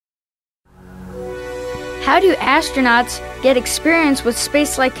How do astronauts get experience with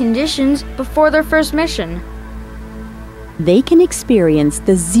space-like conditions before their first mission? They can experience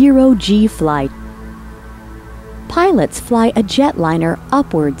the zero-G flight. Pilots fly a jetliner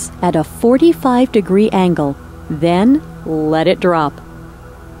upwards at a 45-degree angle, then let it drop.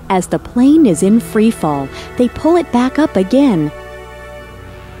 As the plane is in free fall, they pull it back up again.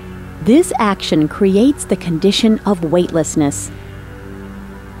 This action creates the condition of weightlessness.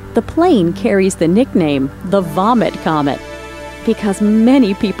 The plane carries the nickname the Vomit Comet because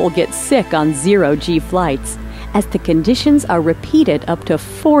many people get sick on zero-G flights, as the conditions are repeated up to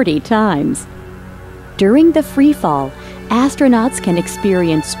 40 times. During the free fall, astronauts can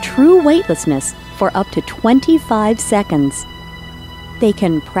experience true weightlessness for up to 25 seconds. They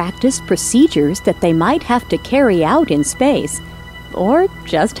can practice procedures that they might have to carry out in space, or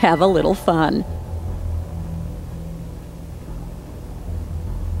just have a little fun.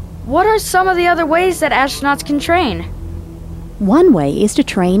 What are some of the other ways that astronauts can train? One way is to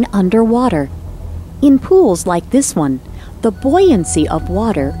train underwater. In pools like this one, the buoyancy of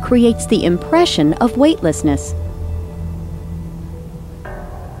water creates the impression of weightlessness.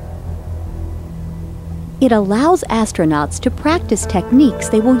 It allows astronauts to practice techniques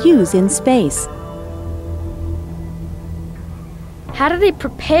they will use in space. How do they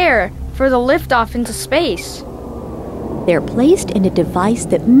prepare for the liftoff into space? They're placed in a device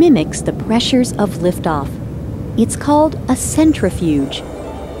that mimics the pressures of liftoff. It's called a centrifuge.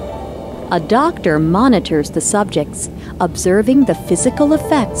 A doctor monitors the subjects, observing the physical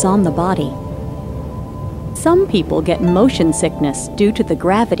effects on the body. Some people get motion sickness due to the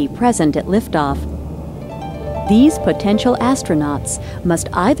gravity present at liftoff. These potential astronauts must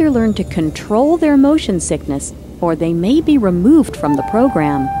either learn to control their motion sickness, or they may be removed from the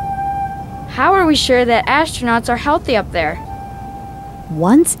program. How are we sure that astronauts are healthy up there?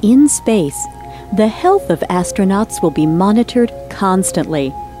 Once in space, the health of astronauts will be monitored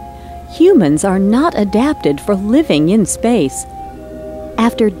constantly. Humans are not adapted for living in space.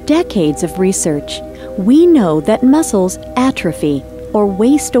 After decades of research, we know that muscles atrophy or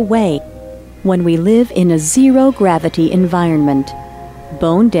waste away when we live in a zero-gravity environment.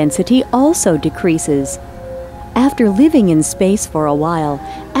 Bone density also decreases. After living in space for a while,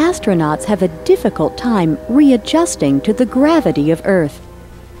 astronauts have a difficult time readjusting to the gravity of Earth,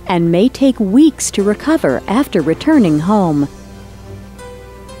 and may take weeks to recover after returning home.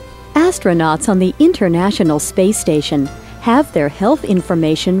 Astronauts on the International Space Station have their health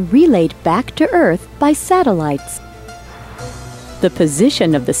information relayed back to Earth by satellites. The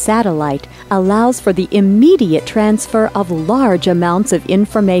position of the satellite allows for the immediate transfer of large amounts of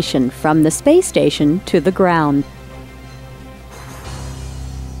information from the space station to the ground.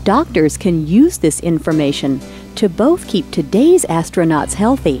 Doctors can use this information to both keep today's astronauts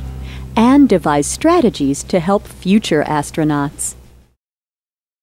healthy and devise strategies to help future astronauts.